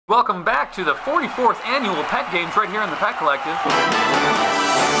Welcome back to the 44th annual Pet Games right here in the Pet Collective. Today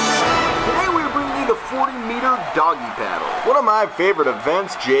we're bringing you the 40-meter doggy paddle. One of my favorite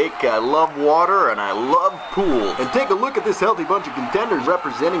events, Jake. I love water and I love pools. And take a look at this healthy bunch of contenders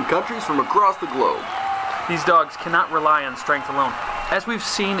representing countries from across the globe. These dogs cannot rely on strength alone. As we've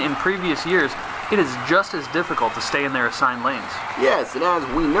seen in previous years, it is just as difficult to stay in their assigned lanes. Yes, and as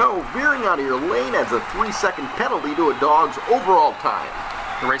we know, veering out of your lane has a 3-second penalty to a dog's overall time.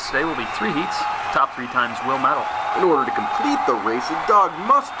 The race today will be 3 heats. Top 3 times will medal. In order to complete the race, a dog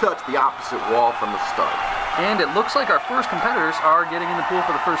must touch the opposite wall from the start. And it looks like our first competitors are getting in the pool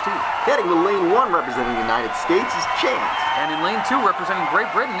for the first heat. Heading to lane 1 representing the United States is Chance. And in lane 2 representing Great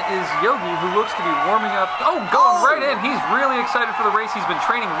Britain is Yogi, who looks to be warming up. Going right in. He's really excited for the race. He's been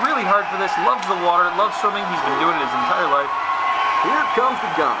training really hard for this. Loves the water, loves swimming. He's been doing it his entire life. Here comes the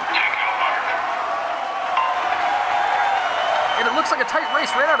gun. And it looks like a tight race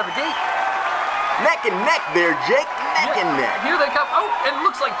right out of the gate. Neck and neck there, Jake. Neck and neck. Here they come. Oh, and it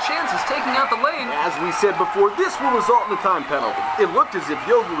looks like Chance is taking out the lane. As we said before, this will result in a time penalty. It looked as if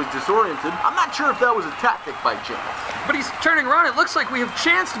Yogi was disoriented. I'm not sure if that was a tactic by Chance. But he's turning around. It looks like we have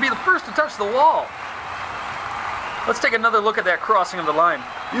Chance to be the first to touch the wall. Let's take another look at that crossing of the line.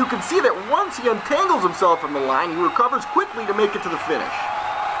 You can see that once he untangles himself from the line, he recovers quickly to make it to the finish.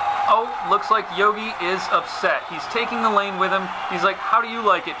 Oh, looks like Yogi is upset. He's taking the lane with him. He's like, how do you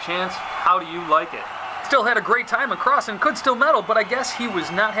like it, Chance? How do you like it? Still had a great time across and could still medal, but I guess he was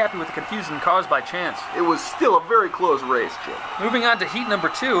not happy with the confusion caused by Chance. It was still a very close race, Jake. Moving on to heat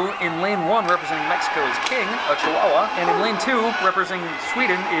number 2, in lane 1 representing Mexico is King, a Chihuahua, and in lane 2 representing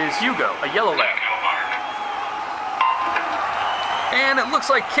Sweden is Hugo, a yellow lab. And it looks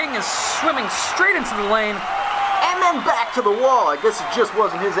like King is swimming straight into the lane. And then back to the wall. I guess it just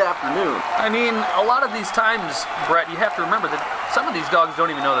wasn't his afternoon. I mean, a lot of these times, Brett, you have to remember that some of these dogs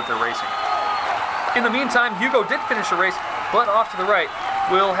don't even know that they're racing. In the meantime, Hugo did finish the race, but off to the right.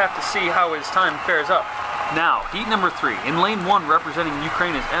 We'll have to see how his time fares up. Now, heat number 3. In lane 1 representing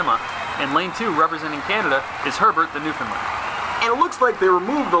Ukraine is Emma, and lane 2 representing Canada is Herbert the Newfoundland. And it looks like they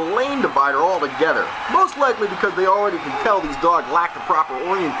removed the lane divider altogether. Most likely because they already can tell these dogs lack the proper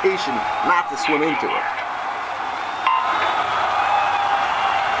orientation not to swim into it.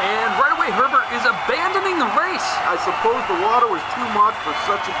 Herbert is abandoning the race. I suppose the water was too much for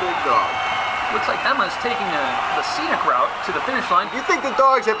such a big dog. Looks like Emma's taking the scenic route to the finish line. Do you think the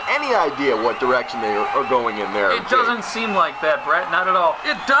dogs have any idea what direction they are going in there? It doesn't seem like that, Brett. Not at all.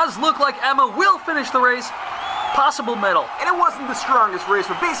 It does look like Emma will finish the race. Possible medal. And it wasn't the strongest race,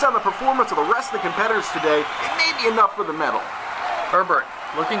 but based on the performance of the rest of the competitors today, it may be enough for the medal. Herbert,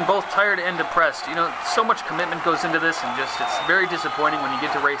 looking both tired and depressed. You know, so much commitment goes into this, and just it's very disappointing when you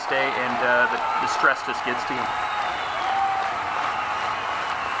get to race day and the stress just gets to you.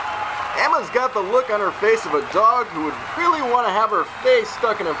 Emma's got the look on her face of a dog who would really want to have her face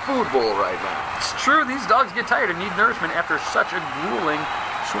stuck in a food bowl right now. It's true, these dogs get tired and need nourishment after such a grueling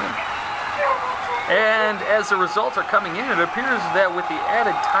swim. And as the results are coming in, it appears that with the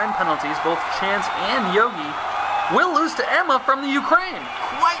added time penalties, both Chance and Yogi will lose to Emma from the Ukraine.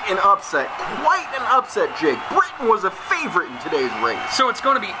 Quite an upset, Jake. Britain was a favorite in today's race. So it's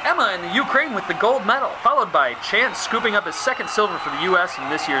going to be Emma in the Ukraine with the gold medal, followed by Chance scooping up his second silver for the U.S. in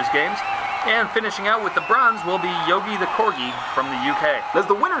this year's games. And finishing out with the bronze will be Yogi the Corgi from the UK. As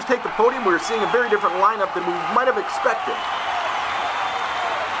the winners take the podium, we're seeing a very different lineup than we might have expected.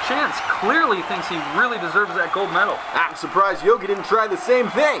 Chance clearly thinks he really deserves that gold medal. I'm surprised Yogi didn't try the same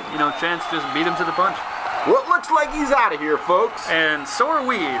thing. You know, Chance just beat him to the punch. Well, it looks like he's out of here, folks. And so are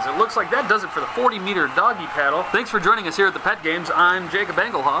we. It looks like that does it for the 40-meter doggy paddle. Thanks for joining us here at the Pet Games. I'm Jacob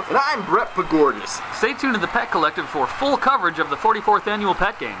Engelhoff. And I'm Brett Pagourgis. Stay tuned to the Pet Collective for full coverage of the 44th annual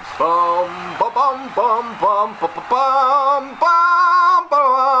Pet Games. Bum, bum, bum, bum, bum, bum, bum, bum,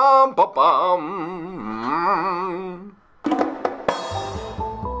 bum, bum, bum.